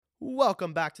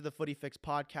Welcome back to the Footy Fix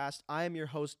podcast. I am your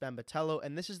host, Ben Batello,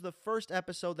 and this is the first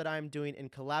episode that I am doing in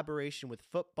collaboration with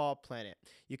Football Planet.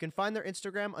 You can find their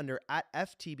Instagram under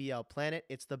 @FTBL Planet.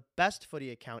 It's the best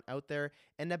footy account out there,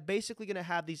 and they're basically going to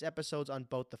have these episodes on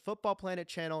both the Football Planet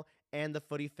channel and the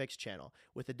Footy Fix channel,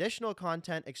 with additional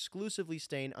content exclusively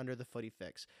staying under the Footy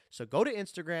Fix. So go to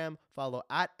Instagram, follow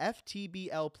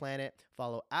 @FTBL Planet,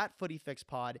 follow @Footy Fix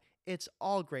Pod. It's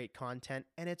all great content,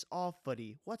 and it's all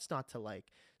footy. What's not to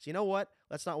like? So you know what?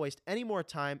 Let's not waste any more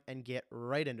time and get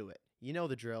right into it. You know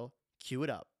the drill. Cue it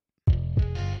up.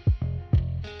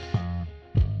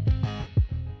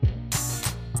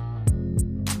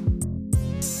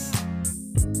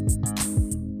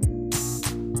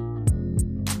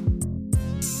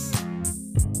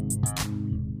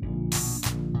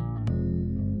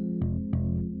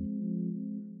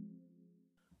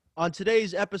 On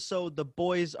today's episode, the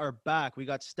boys are back. We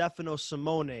got Stefano,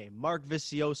 Simone, Marc,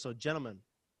 Vicioso. Gentlemen,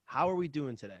 how are we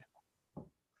doing today?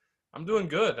 I'm doing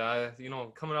good.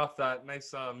 Coming off that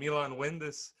nice Milan win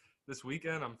this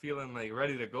weekend, I'm feeling like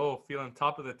ready to go, feeling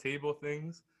top of the table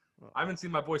things. I haven't seen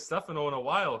my boy Stefano in a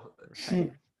while.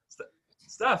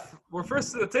 Steph, we're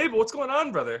first to the table. What's going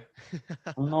on, brother?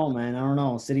 I don't know, man. I don't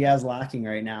know. City has lacking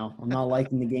right now. I'm not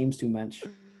liking the games too much.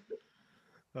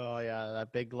 Oh, yeah,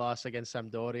 that big loss against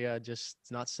Sampdoria just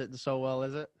not sitting so well,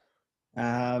 is it?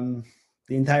 The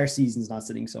entire season's not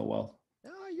sitting so well.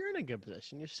 Oh, you're in a good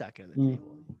position. You're second in the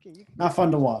table. Not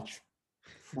fun to watch.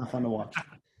 Not fun to watch.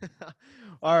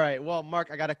 All right. Well,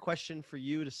 Marc, I got a question for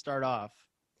you to start off.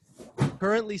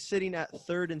 Currently sitting at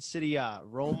third in Serie A,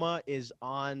 Roma is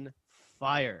on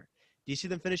fire. Do you see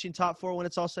them finishing top four when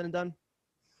it's all said and done?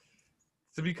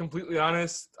 To be completely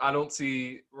honest, I don't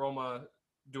see Roma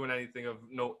doing anything of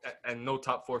no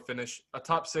top four finish. A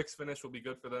top six finish will be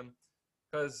good for them.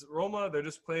 Because Roma, they're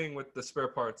just playing with the spare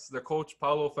parts. Their coach,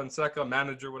 Paulo Fonseca,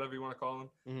 manager, whatever you want to call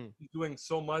him, he's doing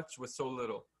so much with so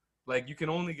little. Like, you can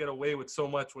only get away with so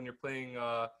much when you're playing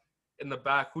in the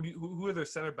back. Who are their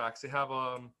center backs? They have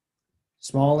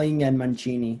Smalling and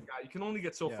Mancini. Yeah, you can only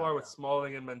get so far with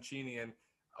Smalling and Mancini. And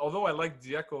although I like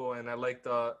Dzeko and I like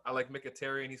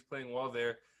Mkhitaryan, he's playing well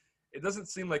there, it doesn't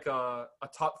seem like a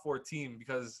top four team,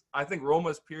 because I think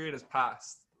Roma's period has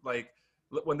passed. Like,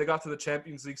 when they got to the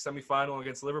Champions League semifinal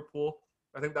against Liverpool,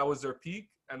 I think that was their peak,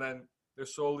 and then they're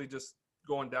slowly just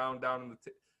going down in the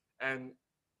and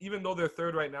even though they're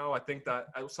third right now, I think that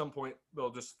at some point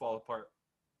they'll just fall apart.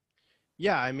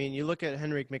 Yeah, I mean, you look at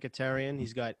Henrik Mkhitaryan,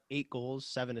 he's got 8 goals,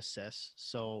 7 assists,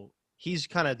 so he's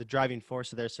kind of the driving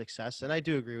force of their success, and I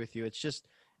do agree with you. It's just,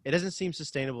 it doesn't seem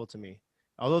sustainable to me,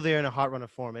 although they're in a hot run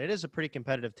of form, and it is a pretty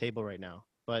competitive table right now,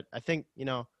 but I think,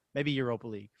 maybe Europa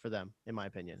League for them, in my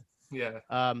opinion. Yeah.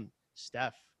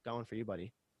 Steph, going for you,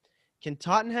 buddy. Can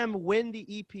Tottenham win the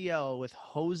EPL with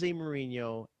Jose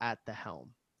Mourinho at the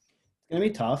helm? It's going to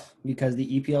be tough because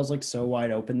the EPL is like so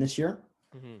wide open this year.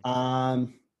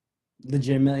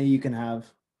 Legitimately, you can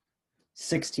have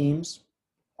 6 teams,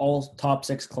 all top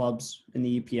 6 clubs in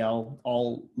the EPL,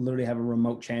 all literally have a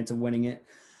remote chance of winning it.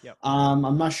 Yep.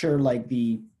 I'm not sure like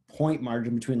the point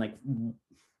margin between like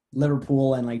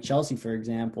Liverpool and like Chelsea, for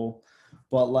example,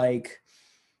 but like,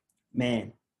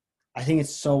 man, I think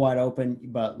it's so wide open.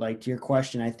 But like to your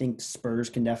question, I think Spurs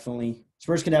can definitely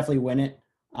win it.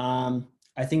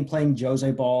 I think playing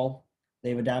Jose ball,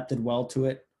 they've adapted well to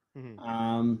it.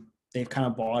 They've kind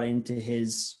of bought into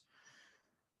his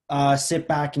sit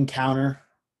back and counter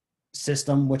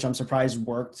system, which I'm surprised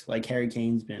worked. Like Harry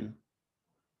Kane's been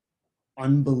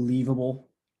unbelievable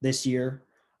this year.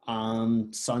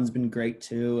 Son's been great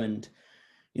too, and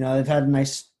they've had a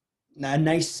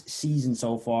nice season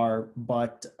so far,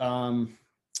 but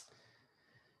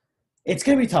it's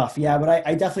going to be tough. Yeah, but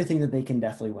I definitely think that they can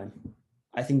definitely win.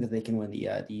 I think that they can win the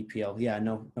EPL. Yeah,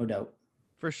 no doubt.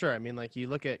 For sure. I mean, like, you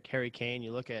look at Harry Kane,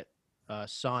 you look at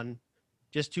Son,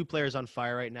 just 2 players on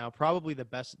fire right now. Probably the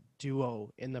best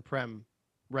duo in the Prem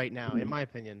right now, in my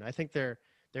opinion. I think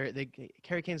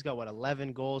Harry Kane's got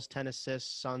 11 goals, 10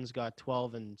 assists. Son's got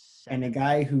 12 and 7. And a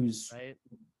guy who's right?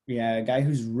 Yeah, a guy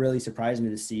who's really surprised me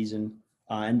this season,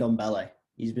 Ndombele.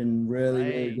 He's been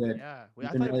really good. Yeah. He's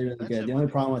been really good. The only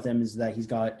problem with him is that he's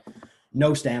got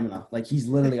no stamina. Like, he's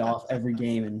literally off every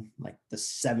game in like the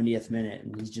 70th minute,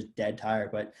 and he's just dead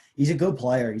tired. But he's a good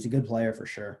player. He's a good player for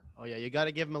sure. Oh, yeah. You got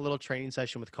to give him a little training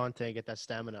session with Conte and get that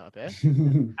stamina up, eh?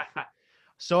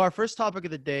 So our first topic of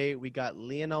the day, we got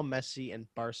Lionel Messi and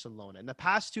Barcelona. In the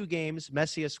past 2 games,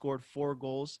 Messi has scored 4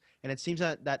 goals, and it seems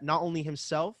that not only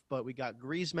himself, but we got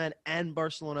Griezmann and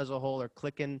Barcelona as a whole are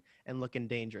clicking and looking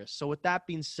dangerous. So with that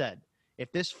being said,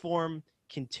 if this form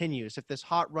continues, if this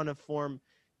hot run of form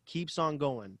keeps on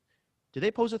going, Do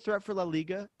they pose a threat for La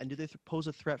Liga, and do they pose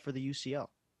a threat for the UCL?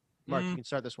 Mark, you can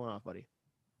start this one off, buddy.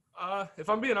 If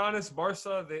I'm being honest,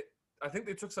 Barca, I think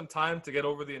they took some time to get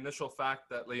over the initial fact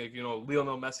that, like,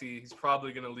 Lionel Messi, he's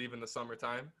probably going to leave in the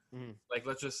summertime. Like,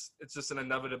 it's just an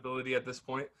inevitability at this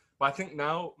point. But I think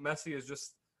now Messi is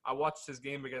just, I watched his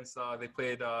game against, they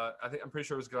played, I'm pretty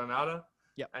sure it was Granada.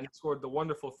 Yeah. And he scored the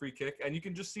wonderful free kick. And you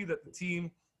can just see that the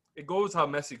team, it goes how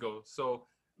Messi goes. So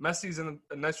Messi's in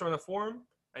a nice run of form,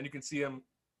 and you can see him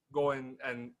going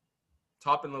and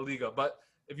top in La Liga. But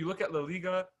if you look at La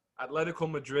Liga, Atletico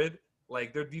Madrid,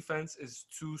 like, their defense is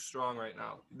too strong right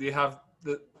now. They have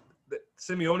the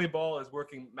Simeone ball is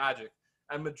working magic,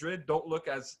 and Madrid don't look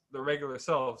as the regular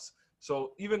selves.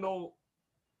 So even though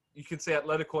you can say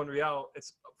Atletico and Real,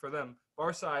 it's for them.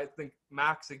 Barca, I think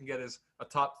max they can get is a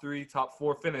top 3, top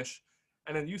 4 finish,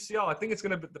 and then UCL, I think it's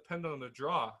going to depend on the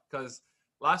draw, because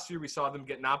last year we saw them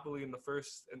get Napoli in the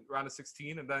first round of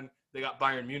 16, and then they got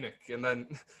Bayern Munich, and then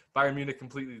Bayern Munich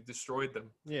completely destroyed them.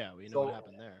 Yeah, we know what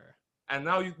happened there. And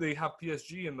now they have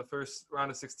PSG in the first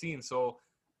round of 16. So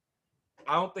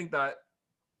I don't think that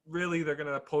really they're going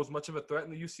to pose much of a threat in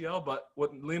the UCL. But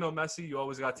with Lionel Messi, you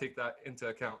always got to take that into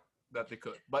account that they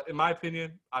could. But in my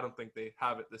opinion, I don't think they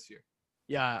have it this year.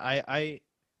 Yeah, I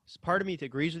part of me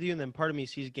agrees with you, and then part of me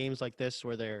sees games like this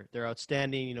where they're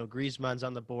outstanding. Griezmann's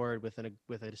on the board with an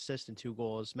assist and 2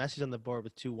 goals. Messi's on the board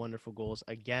with 2 wonderful goals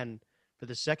again for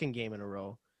the second game in a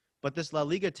row. But this La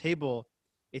Liga table,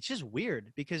 it's just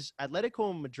weird because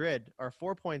Atletico Madrid are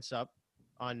 4 points up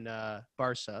on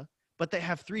Barca, but they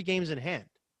have 3 games in hand.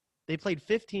 They played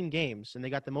 15 games, and they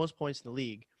got the most points in the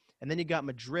league. And then you got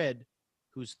Madrid,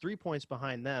 who's 3 points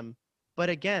behind them. But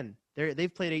again,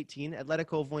 they've played 18.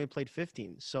 Atletico have only played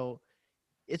 15. So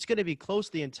it's going to be close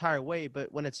the entire way.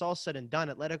 But when it's all said and done,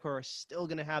 Atletico are still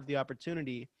going to have the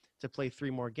opportunity to play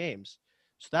 3 more games.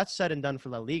 So that's said and done for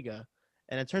La Liga.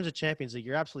 And in terms of Champions League,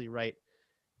 you're absolutely right.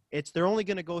 They're only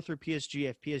going to go through PSG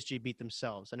if PSG beat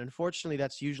themselves. And unfortunately,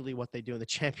 that's usually what they do in the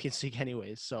Champions League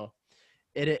anyways. So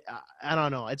I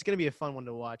don't know. It's going to be a fun one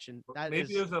to watch. And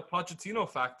maybe there's a Pochettino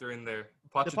factor in there.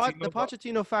 The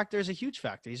Pochettino factor is a huge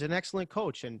factor. He's an excellent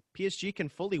coach, and PSG can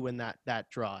fully win that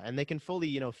draw, and they can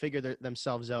fully, figure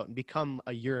themselves out and become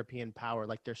a European power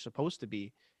like they're supposed to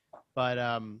be. But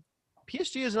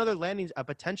PSG is a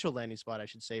potential landing spot, I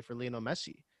should say, for Lionel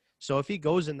Messi. So if he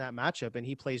goes in that matchup and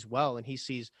he plays well and he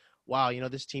sees, wow,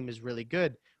 this team is really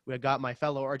good. We got my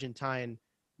fellow Argentine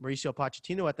Mauricio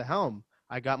Pochettino at the helm.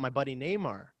 I got my buddy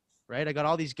Neymar, right? I got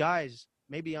all these guys.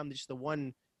 Maybe I'm just the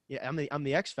one. Yeah, I'm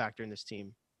the X factor in this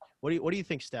team. What do you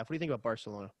think, Steph? What do you think about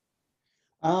Barcelona?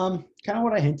 Kind of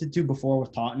what I hinted to before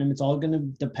with Tottenham. It's all going to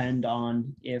depend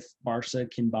on if Barca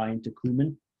can buy into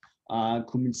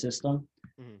Koeman's system.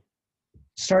 Mm-hmm.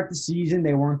 Start the season,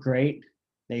 they weren't great.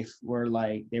 They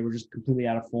were just completely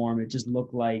out of form. It just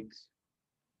looked like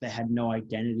they had no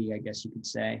identity, I guess you could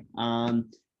say.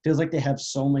 Feels like they have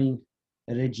so many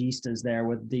registas there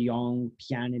with De Jong,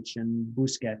 Pjanic, and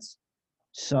Busquets.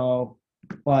 So,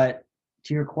 but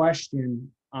to your question,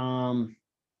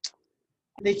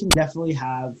 they can definitely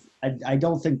have. I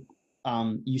don't think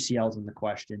UCL's in the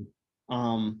question.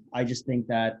 I just think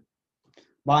that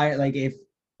if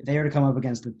they were to come up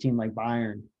against a team like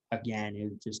Bayern again, it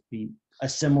would just be a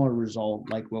similar result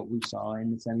like what we saw in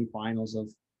the semifinals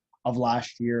of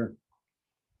last year,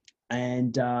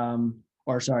 and I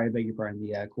beg your pardon,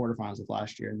 the quarterfinals of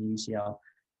last year in the UCL.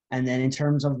 And then in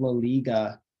terms of La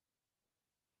Liga,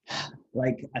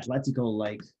 like Atletico,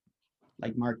 like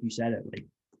Mark, you said it, like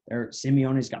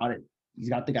Simeone's got it. He's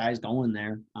got the guys going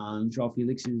there. João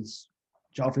Felix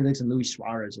and Luis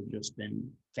Suarez have just been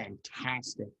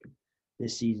fantastic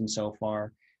this season so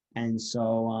far. And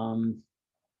so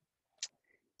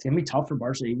it's going to be tough for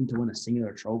Barca even to win a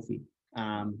singular trophy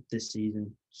this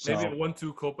season. So, maybe a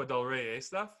 1-2 Copa del Rey,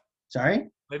 Steph? Sorry?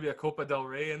 Maybe a Copa del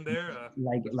Rey in there?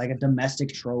 Like a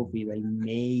domestic trophy, like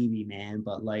maybe, man.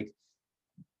 But like,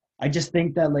 I just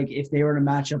think that like if they were to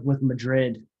match up with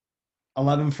Madrid,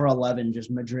 11 for 11, just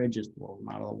Madrid just blow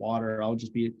them out of the water. I'll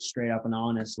just be straight up and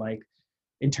honest. Like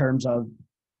in terms of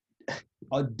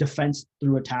defense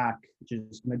through attack,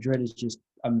 just Madrid is just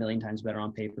a million times better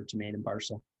on paper to me than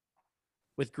Barca.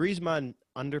 With Griezmann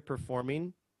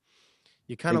underperforming,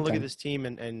 you kind of look at this team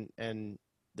and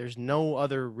there's no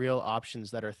other real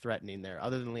options that are threatening there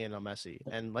other than Lionel Messi.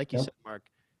 And like you said, Mark,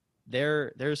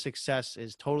 their success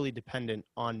is totally dependent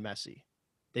on Messi.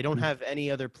 They don't have any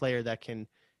other player that can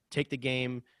take the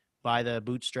game by the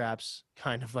bootstraps,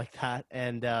 kind of like that,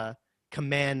 and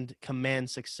command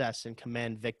success and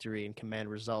command victory and command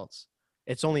results.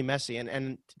 It's only Messi.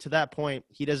 And to that point,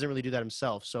 he doesn't really do that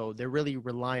himself. So they're really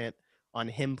reliant on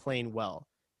him playing well.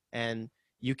 And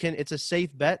it's a safe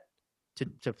bet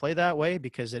to play that way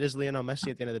because it is Lionel Messi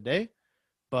at the end of the day.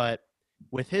 But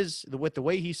with the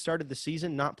way he started the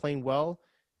season, not playing well,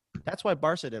 that's why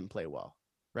Barca didn't play well,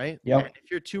 right? Yep. And if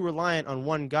you're too reliant on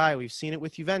one guy, we've seen it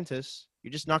with Juventus,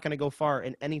 you're just not going to go far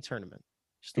in any tournament.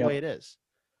 Just the way it is.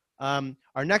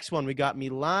 Our next one, we got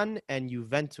Milan and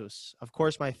Juventus. Of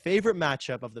course, my favorite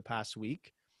matchup of the past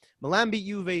week. Milan beat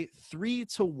Juve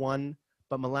 3-1,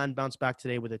 but Milan bounced back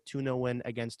today with a 2-0 win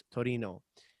against Torino.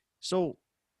 So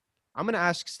I'm going to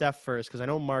ask Steph first because I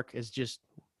know Marc is just,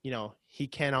 he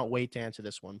cannot wait to answer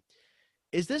this one.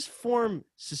 Is this form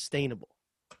sustainable?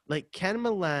 Like, can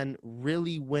Milan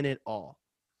really win it all?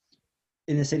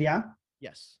 In the Serie A?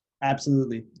 Yes.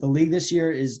 Absolutely. The league this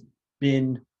year has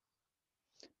been,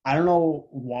 I don't know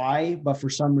why, but for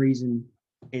some reason,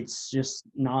 it's just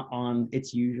not on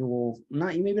its usual,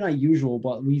 maybe not usual,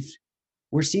 but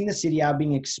we're seeing the Serie A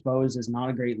being exposed as not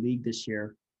a great league this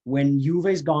year. When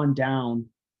Juve's gone down,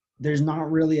 there's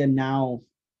not really a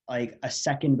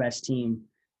second best team.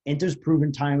 Inter's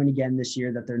proven time and again this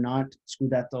year that they're not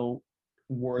Scudetto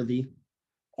worthy.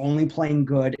 Only playing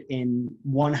good in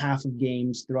one half of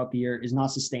games throughout the year is not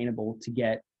sustainable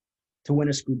to win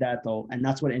a Scudetto, and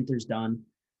that's what Inter's done.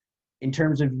 In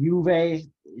terms of Juve,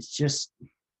 it's just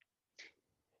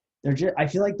I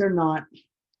feel like they're not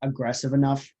aggressive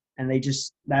enough, and they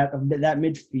just that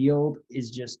midfield is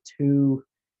just too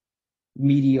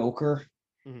mediocre.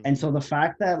 Mm-hmm. And so the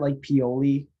fact that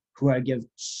Pioli, who I give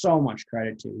so much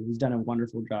credit to, he's done a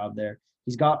wonderful job there.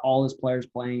 He's got all his players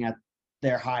playing at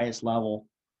their highest level.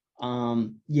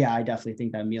 I definitely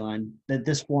think that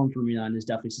this form for Milan is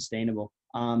definitely sustainable.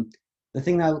 The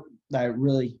thing that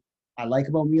I like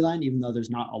about Milan, even though there's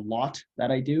not a lot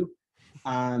that I do,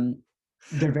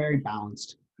 they're very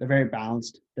balanced. There's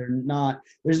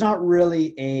not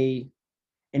really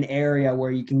an area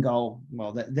where you can go,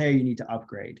 well, there you need to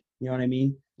upgrade. You know what I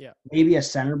mean? Yeah. Maybe a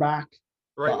center back.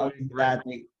 Right.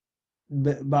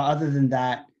 But other than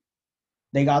that,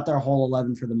 they got their whole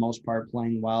 11 for the most part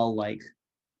playing well.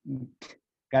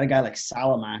 Got a guy like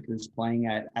Salamak who's playing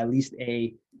at least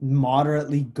a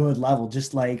moderately good level.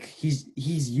 Just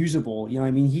he's usable. You know what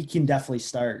I mean? He can definitely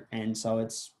start, and so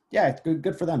it's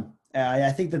good for them.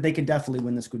 I think that they could definitely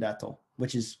win the Scudetto,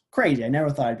 which is crazy. I never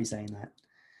thought I'd be saying that.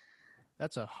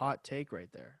 That's a hot take right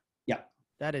there. Yeah.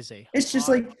 That is It's just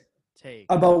take.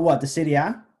 About what, the Serie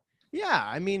A? Yeah,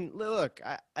 I mean, look,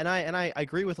 I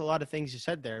agree with a lot of things you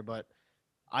said there, but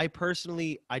I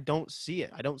personally don't see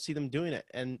it. I don't see them doing it,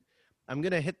 and I'm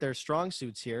gonna hit their strong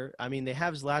suits here. I mean, they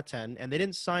have Zlatan, and they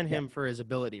didn't sign him for his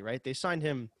ability, right? They signed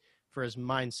him for his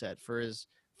mindset,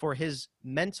 for his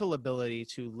mental ability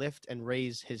to lift and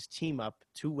raise his team up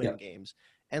to win games.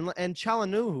 And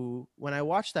Çalhanoğlu, when I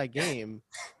watched that game,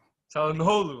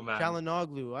 Çalhanoğlu, man.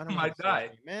 Çalhanoğlu, I don't know. My guy.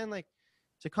 Man,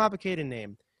 it's a complicated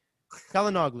name.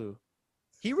 Çalhanoğlu.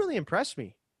 He really impressed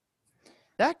me.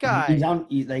 That guy.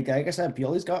 Like I said,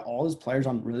 Pioli's got all his players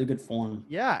on really good form.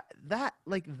 Yeah, that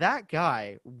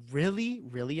guy really,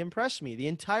 really impressed me. The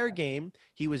entire game,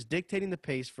 he was dictating the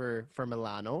pace for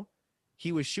Milano.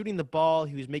 He was shooting the ball.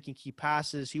 He was making key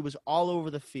passes. He was all over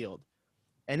the field.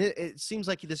 And it seems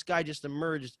like this guy just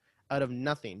emerged out of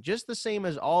nothing. Just the same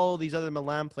as all these other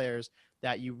Milan players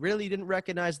that you really didn't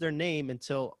recognize their name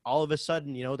until all of a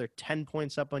sudden, they're 10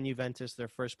 points up on Juventus, their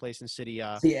first place in Serie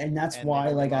A. See, and that's why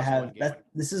I have that.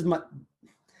 This is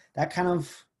that kind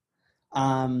of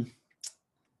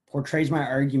portrays my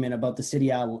argument about the Serie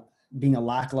A being a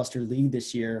lackluster league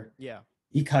this year. Yeah.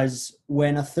 Because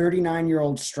when a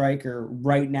 39-year-old striker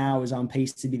right now is on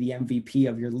pace to be the MVP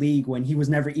of your league, when he was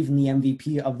never even the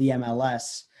MVP of the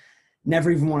MLS, never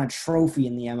even won a trophy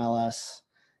in the MLS,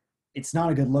 it's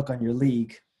not a good look on your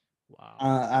league. Wow.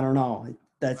 I don't know.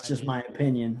 That's just my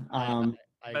opinion. I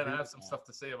have some stuff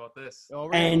to say about this.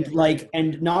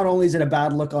 And not only is it a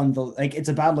bad look on it's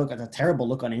a bad look, it's a terrible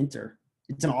look on Inter.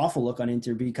 It's an awful look on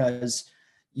Inter because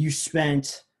you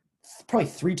spent probably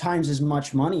 3 times as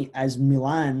much money as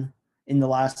Milan in the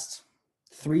last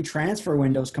 3 transfer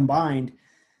windows combined.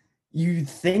 You'd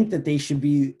think that they should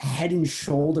be head and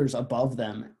shoulders above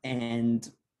them, and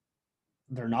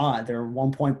they're not. They're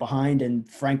 1 point behind, and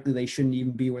frankly, they shouldn't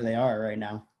even be where they are right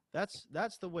now. That's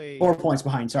the way. 4 points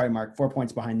behind. Sorry, Marc. 4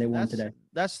 points behind. They won today.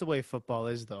 That's the way football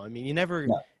is, though. I mean,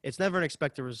 it's never an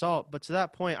expected result. But to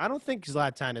that point, I don't think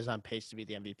Zlatan is on pace to be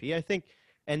the MVP. I think,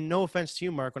 and no offense to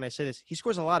you, Marc, when I say this, he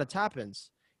scores a lot of tap-ins.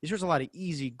 He scores a lot of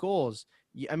easy goals.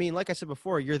 I mean, like I said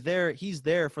before, you're there. He's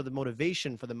there for the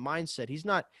motivation, for the mindset.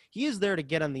 He is there to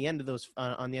get on the end of those,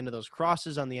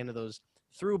 crosses, on the end of those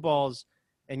through balls.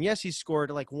 And yes, he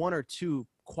scored 1 or 2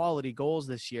 quality goals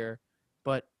this year,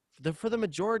 but for the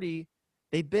majority,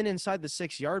 they've been inside the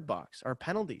 6-yard box or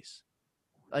penalties.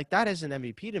 Like, that is an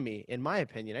MVP to me, in my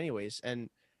opinion, anyways. And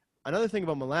another thing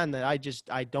about Milan that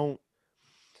I don't.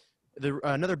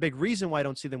 Another big reason why I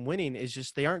don't see them winning is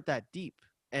just they aren't that deep.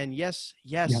 And yes,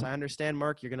 Yeah. I understand,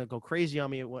 Mark. You're gonna go crazy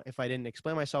on me if I didn't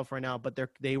explain myself right now. But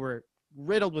they were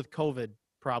riddled with COVID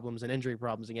problems and injury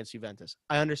problems against Juventus.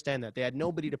 I understand that they had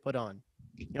nobody to put on.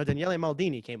 Daniele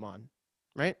Maldini came on,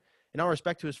 right? In all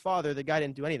respect to his father, the guy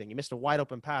didn't do anything. He missed a wide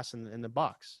open pass in the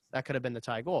box. That could have been the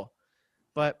tie goal.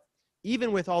 But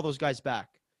even with all those guys back,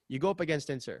 you go up against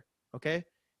Inter, okay?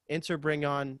 Inter bring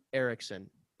on Eriksson.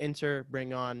 Inter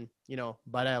bring on,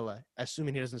 Barella,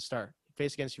 assuming he doesn't start.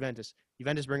 Face against Juventus.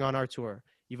 Juventus bring on Artur.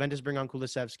 Juventus bring on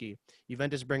Kulusevski.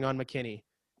 Juventus bring on McKinney.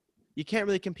 You can't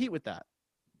really compete with that.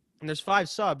 And there's 5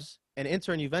 subs, and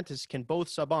Inter and Juventus can both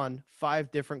sub on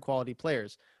 5 different quality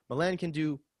players. Milan can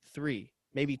do 3,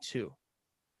 maybe 2.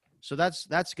 So that's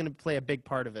going to play a big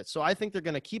part of it. So I think they're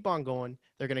going to keep on going.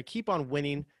 They're going to keep on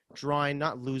winning, drawing,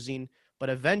 not losing. But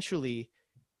eventually,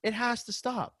 it has to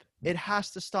stop. It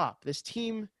has to stop. This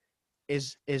team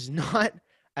is not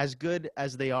as good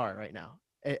as they are right now,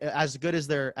 as good as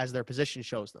their position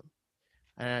shows them.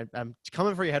 And I'm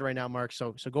coming for your head right now, Mark.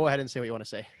 So go ahead and say what you want to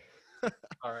say.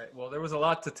 All right. Well, there was a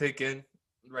lot to take in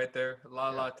right there. A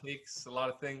lot of takes, a lot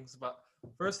of things. But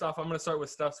first off, I'm going to start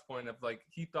with Steph's point of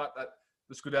he thought that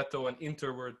the Scudetto and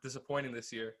Inter were disappointing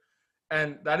this year.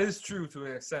 And that is true to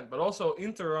an extent. But also,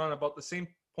 Inter are on about the same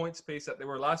points pace that they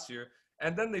were last year.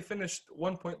 And then they finished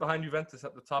 1 point behind Juventus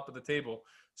at the top of the table.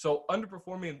 So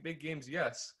underperforming in big games,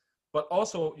 yes. But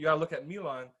also, you got to look at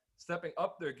Milan stepping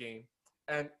up their game.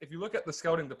 And if you look at the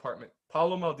scouting department,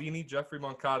 Paolo Maldini, Jeffrey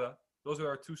Moncada, those are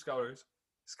our 2 scouters,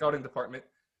 scouting department.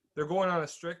 They're going on a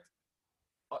strict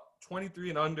 23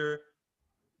 and under,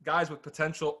 guys with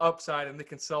potential upside, and they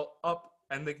can sell up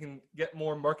and they can get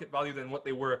more market value than what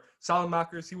they were.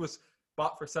 Salamakers, he was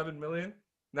bought for 7 million.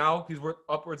 Now he's worth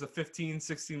upwards of 15,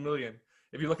 16 million.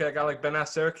 If you look at a guy like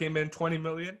Benacer, came in 20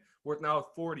 million, worth now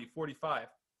 40, 45.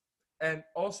 And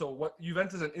also what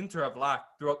Juventus and Inter have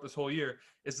lacked throughout this whole year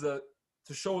is to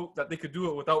show that they could do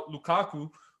it without Lukaku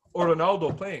or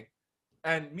Ronaldo playing.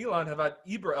 And Milan have had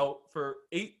Ibra out for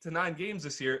 8 to 9 games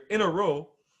this year in a row,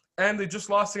 and they just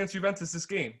lost against Juventus this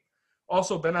game.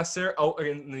 Also, Benacer out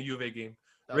in the Juve game.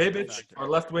 Rebic, our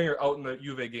left winger, out in the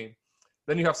Juve game.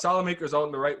 Then you have Salamakers out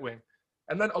in the right wing.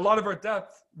 And then a lot of our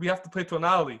depth, we have to play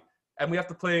Tonali, and we have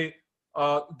to play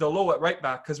Delo at right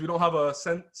back because we don't have a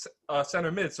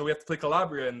center mid, so we have to play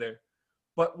Calabria in there.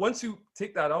 But once you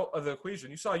take that out of the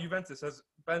equation, you saw Juventus, as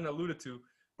Ben alluded to,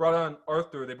 brought on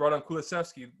Arthur, they brought on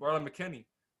Kulusevski, brought on McKinney.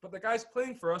 But the guys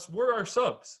playing for us were our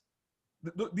subs.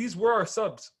 These were our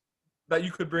subs that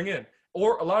you could bring in.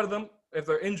 Or a lot of them, if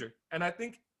they're injured. And I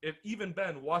think if even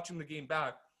Ben, watching the game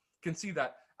back, can see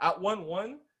that at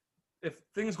 1-1, if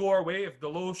things go our way, if the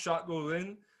low shot goes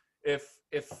in, if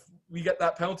we get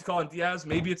that penalty call on Diaz,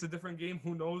 maybe it's a different game.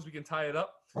 Who knows? We can tie it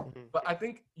up. Mm-hmm. But I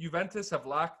think Juventus have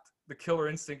lacked the killer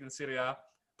instinct in Serie A.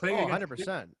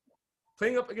 100%.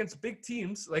 Playing up against big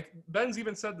teams, like Ben's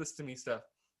even said this to me, Steph.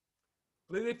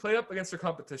 They play up against their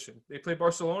competition. They play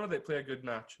Barcelona, they play a good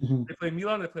match. Mm-hmm. They play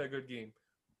Milan, they play a good game.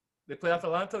 They play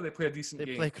Atalanta, they play a decent game.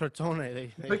 They play Crotone.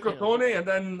 They play Crotone, and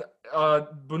then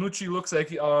Bonucci looks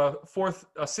like a fourth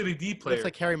Serie D player. Looks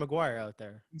like Harry Maguire out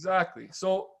there. Exactly.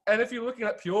 So, and if you're looking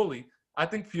at Pioli, I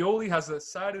think Pioli has a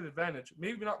sided advantage.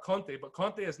 Maybe not Conte, but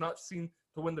Conte has not seen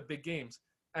to win the big games.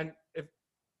 And if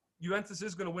Juventus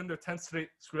is going to win their 10th straight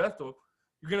Scudetto,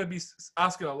 you're going to be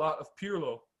asking a lot of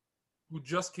Pirlo, who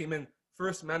just came in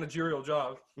first managerial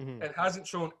job and hasn't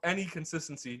shown any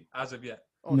consistency as of yet.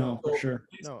 Oh, no, for sure.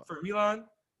 No. For Milan,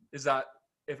 is that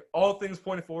if all things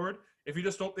pointed forward, if you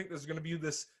just don't think there's going to be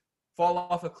this fall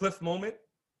off a cliff moment,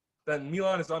 then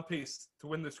Milan is on pace to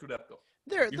win the Scudetto.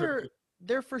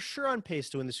 They're for sure on pace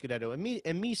to win the Scudetto.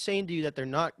 And me saying to you that they're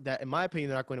not, that in my opinion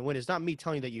they're not going to win, is not me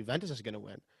telling you that Juventus is going to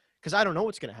win, because I don't know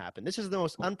what's going to happen. This is the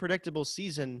most unpredictable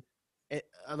season,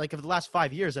 like of the last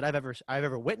 5 years, that I've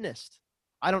ever witnessed.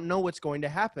 I don't know what's going to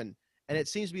happen, and it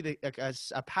seems to be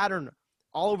a pattern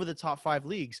all over the top 5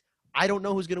 leagues. I don't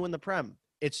know who's going to win the Prem.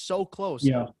 It's so close.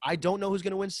 Yeah. I don't know who's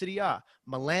going to win Serie A.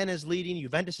 Milan is leading.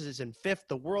 Juventus is in 5th.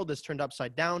 The world is turned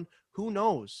upside down. Who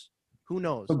knows?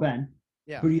 So Ben,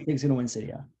 who do you think is going to win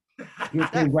Serie A? You're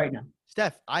saying right now.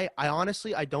 Steph, I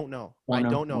honestly, I don't know. I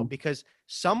don't know, because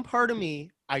some part of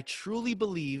me, I truly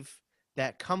believe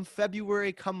that come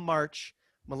February, come March,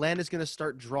 Milan is going to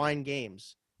start drawing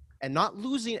games and not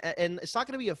losing. And it's not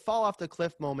going to be a fall off the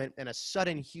cliff moment and a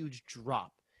sudden huge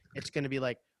drop. It's going to be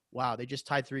like, wow, they just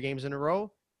tied 3 games in a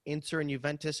row. Inter and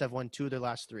Juventus have won 2 of their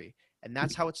last 3. And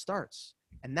that's how it starts.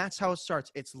 And that's how it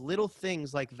starts. It's little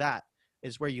things like that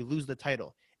is where you lose the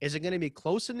title. Is it going to be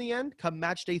close in the end come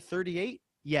match day 38?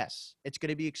 Yes, it's going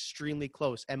to be extremely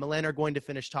close. And Milan are going to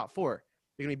finish top 4.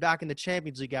 They're going to be back in the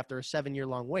Champions League after a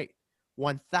 7-year-long wait.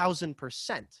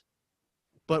 1,000%.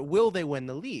 But will they win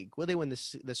the league? Will they win the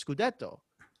Scudetto?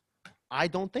 I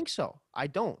don't think so. I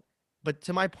don't. But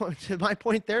to my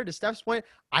point there, to Steph's point,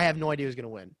 I have no idea who's going to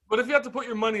win. But if you have to put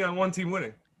your money on one team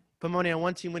winning. Put money on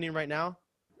one team winning right now,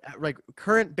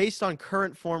 based on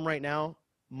current form right now,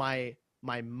 my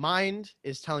mind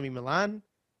is telling me Milan.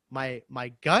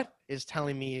 My gut is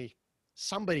telling me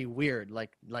somebody weird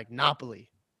like Napoli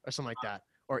or something like that,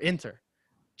 or Inter.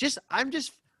 I'm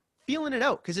just feeling it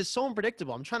out because it's so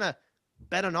unpredictable. I'm trying to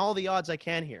bet on all the odds I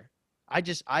can here. I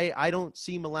don't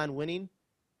see Milan winning.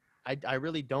 I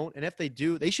really don't. And if they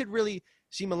do, they should really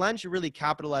see Milan should really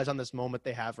capitalize on this moment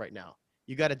they have right now.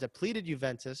 You got a depleted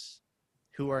Juventus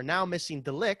who are now missing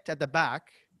De Ligt at the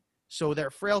back. So their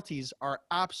frailties are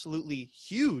absolutely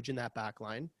huge in that back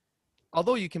line.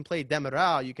 Although you can play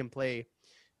Demiral, you can play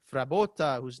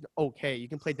Frabotta, who's okay. You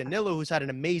can play Danilo, who's had an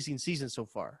amazing season so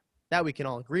far. That we can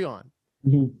all agree on.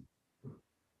 Mm-hmm.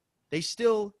 They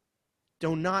still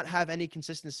do not have any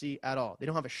consistency at all. They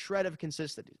don't have a shred of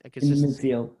consistency. In the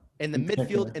midfield. In the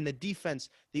midfield and the defense,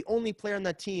 the only player on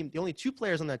that team, the only 2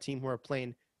 players on that team who are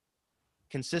playing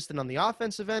consistent on the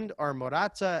offensive end are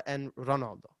Morata and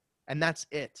Ronaldo. And that's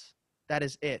it. That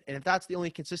is it. And if that's the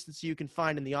only consistency you can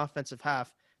find in the offensive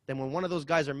half, then when one of those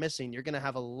guys are missing, you're going to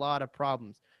have a lot of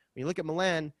problems. When you look at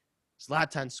Milan,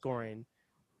 Zlatan scoring.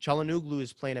 Çalhanoğlu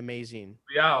is playing amazing.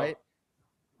 Yeah. Right?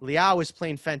 Leao is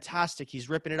playing fantastic. He's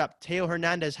ripping it up. Teo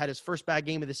Hernandez had his first bad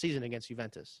game of the season against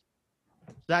Juventus.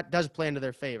 That does play into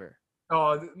their favor.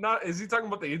 Oh, is he talking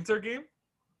about the Inter game?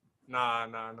 Nah.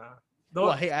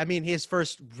 Well, hey, I mean, his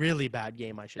first really bad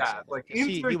game, I should say. Like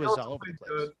He Inter was all over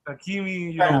the place.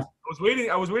 Hakimi, I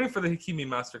was waiting for the Hakimi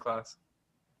masterclass.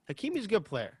 Hakimi's a good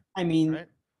player. I mean, right?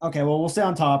 Okay, well, we'll stay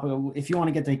on top. If you want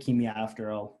to get to Hakimi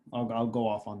after, I'll go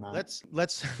off on that.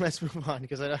 Let's move on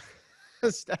because I know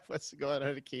Steph wants to go out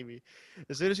on Hakimi.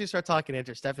 As soon as you start talking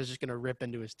Inter, Steph is just going to rip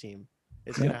into his team.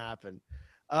 It's going to happen.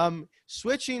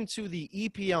 Switching to the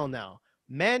EPL now.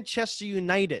 Manchester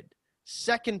United,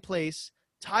 second place,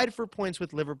 tied for points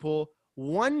with Liverpool,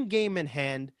 1 game in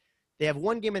hand. They have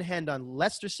 1 game in hand on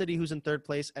Leicester City, who's in 3rd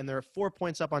place, and they're 4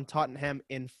 points up on Tottenham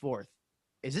in 4th.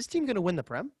 Is this team going to win the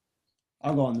Prem?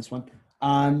 I'll go on this one.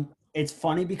 It's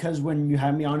funny because when you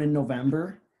had me on in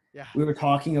November, we were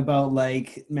talking about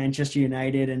like Manchester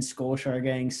United and Solskjaer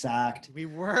getting sacked. We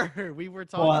were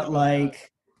talking about that.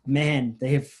 Man, they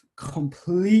have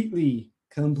completely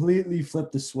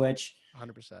flipped the switch.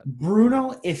 100%.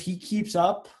 Bruno, if he keeps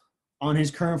up on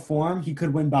his current form, he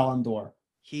could win Ballon d'Or.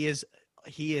 He is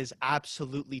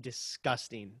absolutely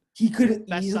disgusting. He could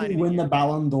easily win the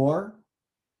Ballon d'Or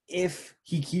if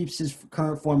he keeps his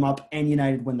current form up and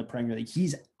United win the Premier League.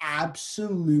 He's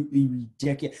absolutely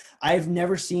ridiculous. I've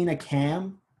never seen a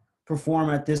Cam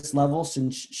perform at this level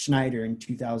since Schneider in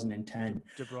 2010.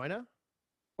 De Bruyne?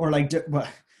 Or like,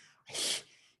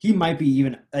 he might be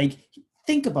even like,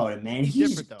 think about it, man.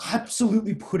 He's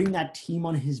absolutely putting that team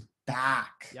on his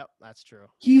back. Yep, that's true.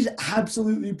 He's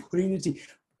absolutely putting the team.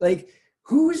 Like,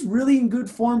 who's really in good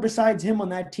form besides him on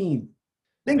that team?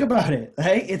 Think about it.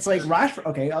 Right? It's like Rashford.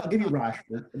 Okay, I'll give you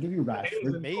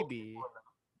Rashford. Maybe.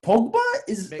 Pogba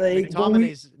is like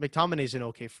McTominay's in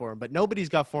okay form, but nobody's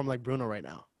got form like Bruno right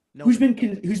now. Who's been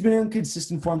in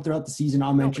consistent form throughout the season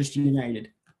on Manchester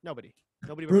United? Nobody.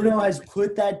 Bruno has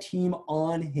put that team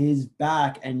on his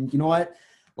back, and you know what?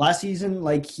 Last season,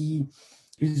 like he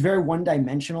was very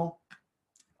one-dimensional,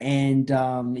 and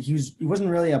he wasn't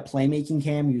really a playmaking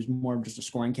Cam. He was more of just a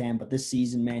scoring Cam. But this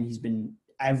season, man, he's been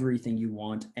everything you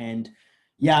want, and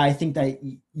yeah, I think that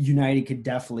United could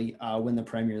definitely win the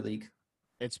Premier League.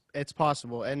 It's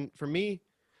possible, and for me,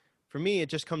 it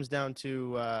just comes down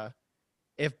to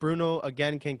if Bruno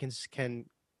again can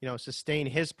sustain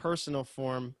his personal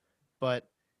form, but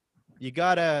they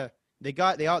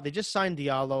just signed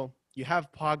Diallo. You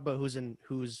have Pogba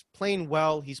who's playing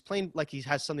well. He's playing like he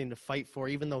has something to fight for,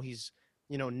 even though he's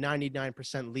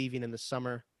 99% leaving in the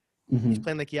summer. Mm-hmm. He's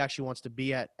playing like he actually wants to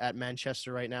be at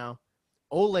Manchester right now.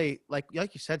 Ole, like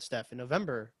you said, Steph, in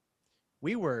November,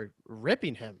 we were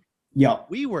ripping him. Yeah.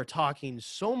 We were talking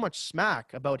so much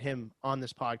smack about him on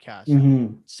this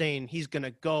podcast, saying he's going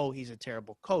to go, he's a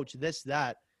terrible coach, this,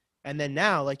 that. And then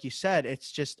now, like you said,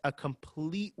 it's just a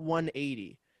complete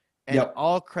 180. And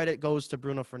all credit goes to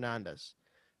Bruno Fernandes.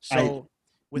 So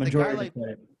with a guy like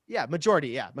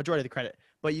majority of the credit.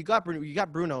 But you got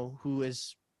Bruno, who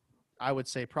is, I would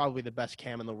say, probably the best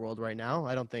Cam in the world right now.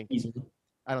 I don't think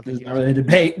I don't think There's he not has really a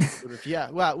debate. Yeah,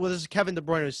 well, this is Kevin De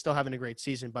Bruyne is still having a great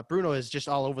season, but Bruno is just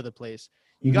all over the place.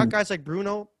 You got Mhm. guys like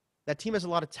Bruno. That team has a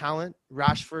lot of talent.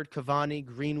 Rashford, Cavani,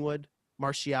 Greenwood,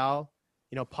 Martial.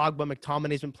 Pogba,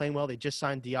 McTominay's been playing well. They just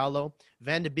signed Diallo.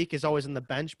 Van de Beek is always on the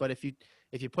bench, but if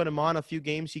you put him on a few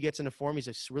games, he gets into form. He's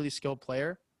a really skilled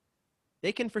player.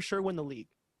 They can for sure win the league,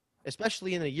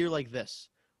 especially in a year like this,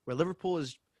 where Liverpool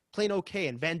is playing okay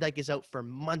and Van Dijk is out for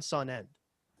months on end.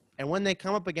 And when they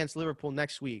come up against Liverpool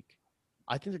next week,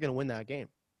 I think they're going to win that game.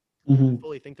 I Mhm.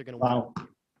 fully think they're going to win. Wow.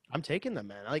 I'm taking them,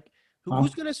 man. Like, Wow.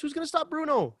 who's gonna stop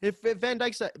Bruno if Van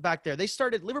Dijk's back there?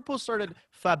 Liverpool started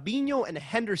Fabinho and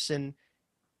Henderson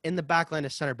in the back line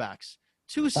as center backs.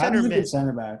 Two center Fab's a good mid.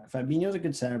 center back. Fabinho's a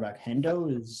good center back.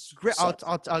 Hendo is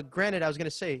Granted, I was gonna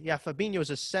say, yeah, Fabinho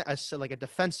is like a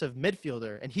defensive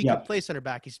midfielder, and he could Yep. play center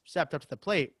back. He's stepped up to the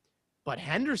plate, but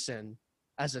Henderson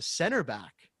as a center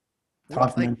back,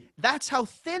 Tough, man. that's how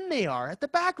thin they are at the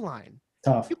back line.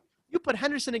 Tough. You put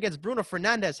Henderson against Bruno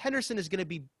Fernandes. Henderson he's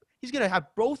going to have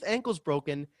both ankles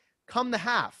broken come the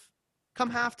half.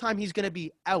 Come halftime, he's going to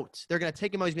be out. They're going to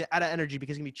take him out. He's going to be out of energy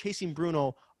because he's going to be chasing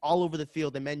Bruno all over the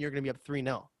field, and then you're going to be up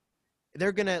 3-0.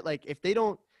 They're going to, if they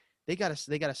don't, they got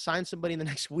to sign somebody in the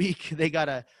next week. They got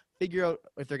to figure out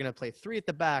if they're going to play 3 at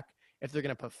the back, if they're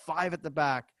going to put 5 at the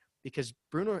back, because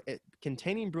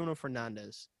containing Bruno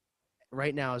Fernandes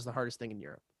right now is the hardest thing in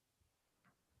Europe.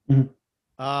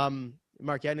 Mm-hmm.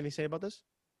 Marc, you had anything to say about this?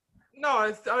 No,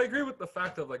 I agree with the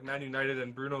fact of like Man United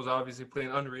and Bruno's obviously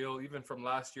playing unreal even from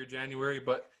last year, January.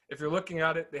 But if you're looking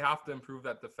at it, they have to improve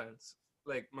that defense.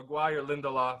 Like Maguire,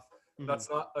 Lindelof, that's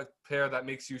not a pair that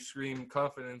makes you scream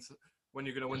confidence when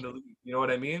you're going to win the league. You know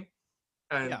what I mean?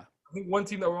 And I think one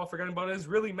team that we're all forgetting about is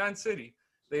really Man City.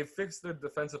 They've fixed their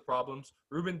defensive problems.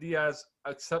 Ruben Diaz,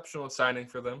 exceptional signing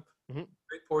for them. Mm-hmm.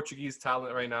 Great Portuguese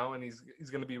talent right now, and he's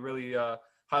going to be really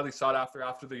highly sought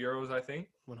after the Euros, I think.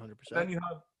 100%. Then you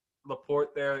have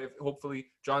Laporte there. If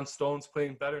hopefully John Stone's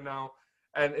playing better now,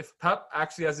 and if Pep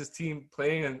actually has his team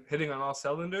playing and hitting on all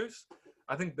cylinders,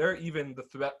 I think they're even the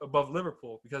threat above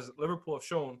Liverpool, because Liverpool have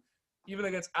shown even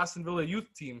against Aston Villa youth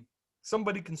team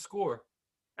somebody can score,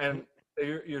 and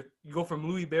you go from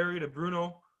Louis Barry to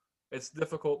Bruno. It's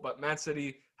difficult, but Man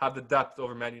City have the depth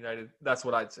over Man United. That's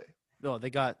what I'd say. No,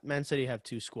 Man City have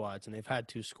 2 squads, and they've had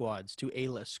 2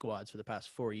 A-list squads for the past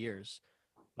 4 years.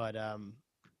 But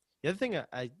the other thing you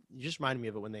just reminded me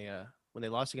of it when they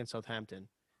lost against Southampton.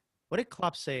 What did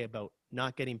Klopp say about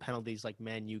not getting penalties like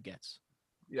Man U gets?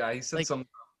 Yeah, he said some.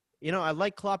 I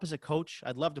like Klopp as a coach.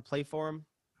 I'd love to play for him.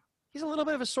 He's a little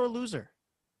bit of a sore loser.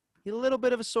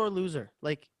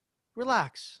 Like,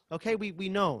 relax, okay? We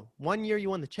know. 1 year you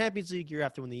won the Champions League, year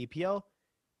after won the EPL.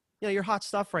 You're hot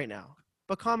stuff right now.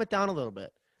 But calm it down a little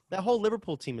bit. That whole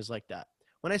Liverpool team is like that.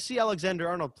 When I see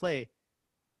Alexander-Arnold play,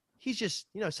 he's just,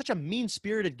 such a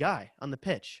mean-spirited guy on the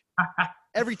pitch.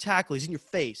 Every tackle, he's in your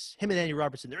face. Him and Andy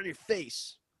Robertson, they're in your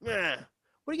face. What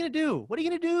are you going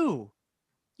to do?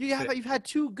 You've had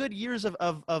 2 good years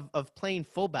of playing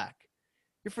fullback.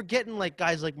 You're forgetting like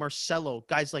guys like Marcelo,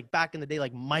 guys like back in the day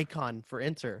like Maicon for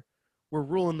Inter were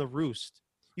ruling the roost.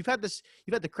 You've had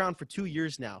the crown for 2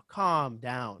 years now. Calm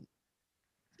down.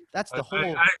 That's the whole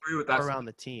I agree with that around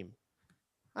the team.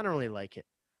 I don't really like it.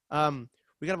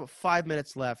 We got about 5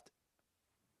 minutes left.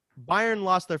 Bayern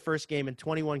lost their first game in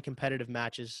 21 competitive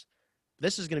matches.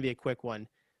 This is going to be a quick one.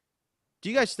 Do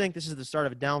you guys think this is the start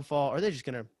of a downfall, or are they just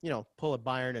going to, pull a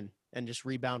Bayern and just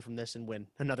rebound from this and win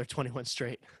another 21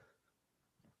 straight?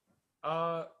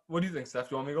 What do you think, Steph?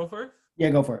 Do you want me to go first? Yeah,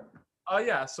 go for it.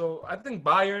 Yeah. So I think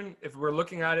Bayern, if we're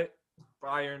looking at it,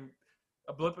 Bayern,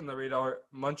 a blip in the radar.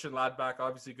 Mönchengladbach,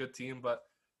 obviously a good team, but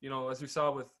as we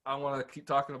saw with, I don't want to keep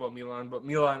talking about Milan, but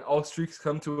Milan, all streaks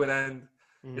come to an end.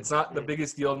 It's not the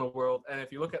biggest deal in the world. And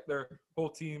if you look at their whole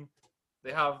team,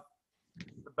 they have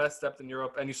the best depth in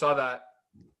Europe. And you saw that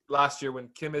last year when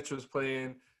Kimmich was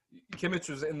playing. Kimmich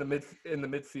was in the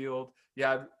midfield. You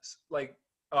had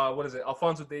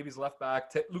Alphonso Davies left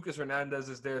back. Lucas Hernandez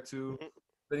is there too. Mm-hmm.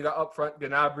 Then you got up front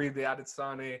Gnabry. They added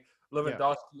Sane,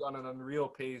 Lewandowski on an unreal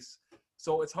pace.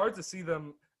 So it's hard to see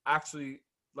them actually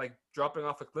like dropping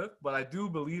off a cliff. But I do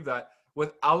believe that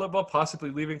with Alaba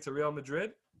possibly leaving to Real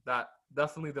Madrid, that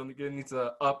definitely they're going to need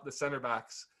to up the center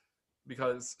backs,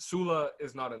 because Sula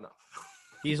is not enough.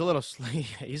 He's a little slow.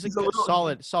 He's a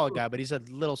solid guy, but he's a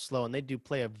little slow, and they do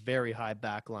play a very high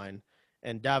back line.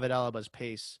 And David Alaba's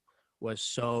pace was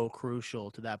so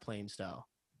crucial to that playing style.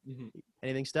 Mm-hmm.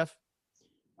 Anything, Steph?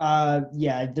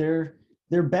 Yeah,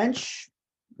 their bench,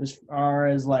 as far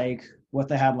as like what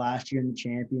they had last year in the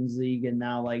Champions League, and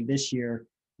now like this year,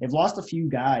 they've lost a few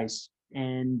guys,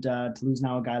 and to lose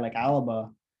now a guy like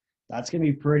Alaba, That's gonna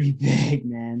be pretty big,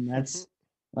 man. That's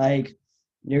like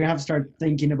you're gonna have to start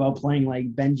thinking about playing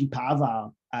like Benji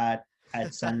Pava at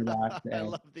center back I there.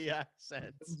 love the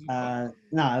accents. No,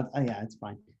 yeah, it's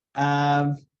fine.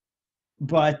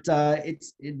 But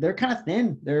they're kind of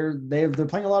thin. They're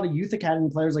playing a lot of youth academy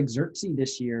players like Xerxes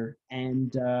this year,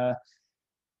 and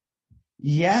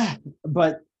yeah.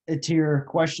 But to your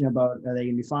question about are they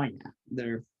gonna be fine?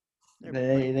 Yeah,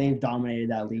 they've dominated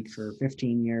that league for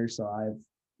 15 years, so I've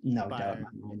no doubt in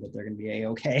my mind that they're gonna be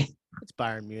a-okay. It's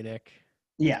Bayern Munich.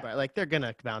 Yeah, Like they're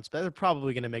gonna bounce back. They're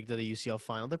probably gonna make it to the UCL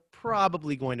final. They're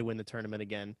probably going to win the tournament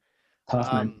again.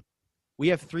 tough man. We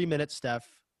have 3 minutes, Steph.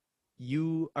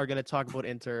 You are gonna talk about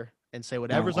Inter and say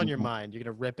whatever's on your mind. You're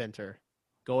gonna rip Inter.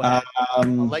 Go ahead. I'll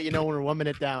let you know when we're 1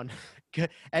 minute down.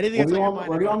 Anything that's on your mind.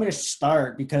 Where do you want me to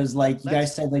start? Because like you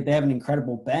guys said, like they have an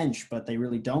incredible bench, but they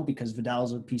really don't because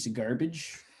Vidal's a piece of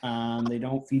garbage. They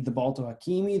don't feed the ball to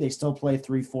Hakimi. They still play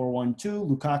 3-4-1-2.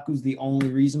 Lukaku's the only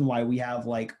reason why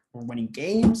we're winning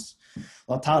games.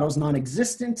 Lautaro's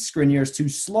non-existent. Skriniar's too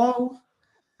slow.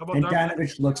 And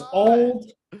Danovic looks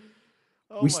old.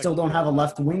 We still don't have a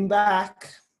left wing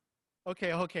back.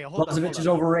 Okay. Hold on. Brozovic is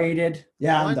overrated.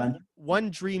 Yeah, I'm done. One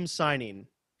dream signing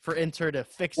for Inter to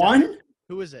fix it. One?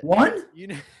 Who is it? One?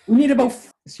 We need about.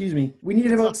 Excuse me. We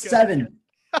need about 7.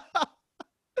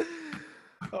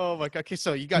 Oh my god. Okay,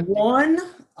 so you got one.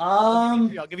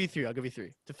 I'll give you three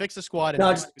to fix the squad.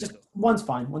 No, just one's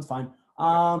fine. One's fine.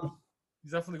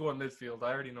 He's definitely going midfield.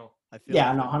 I already know.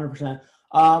 Yeah, no, 100%.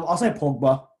 I'll say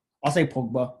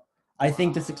Pogba. I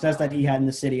think the success that he had in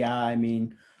the City. I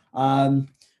mean,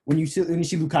 when you see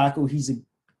Lukaku, he's a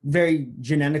very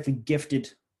genetically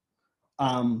gifted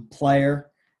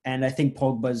player, and I think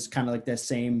Pogba's kind of like that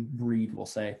same breed. We'll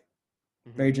say,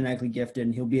 very genetically gifted,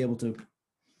 and he'll be able to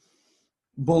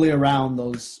bully around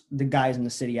the guys in the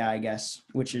City, I guess,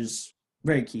 which is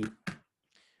very key.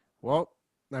 Well,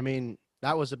 I mean,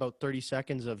 that was about 30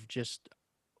 seconds of just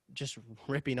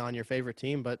ripping on your favorite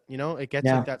team, but it gets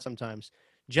like that sometimes.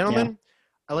 Gentlemen,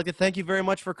 I'd like to thank you very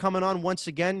much for coming on once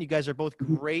again. You guys are both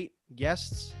great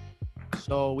guests.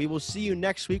 So we will see you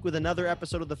next week with another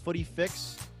episode of the Footy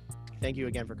Fix. Thank you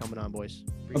again for coming on, boys.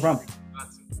 No problem.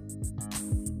 That's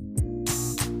it.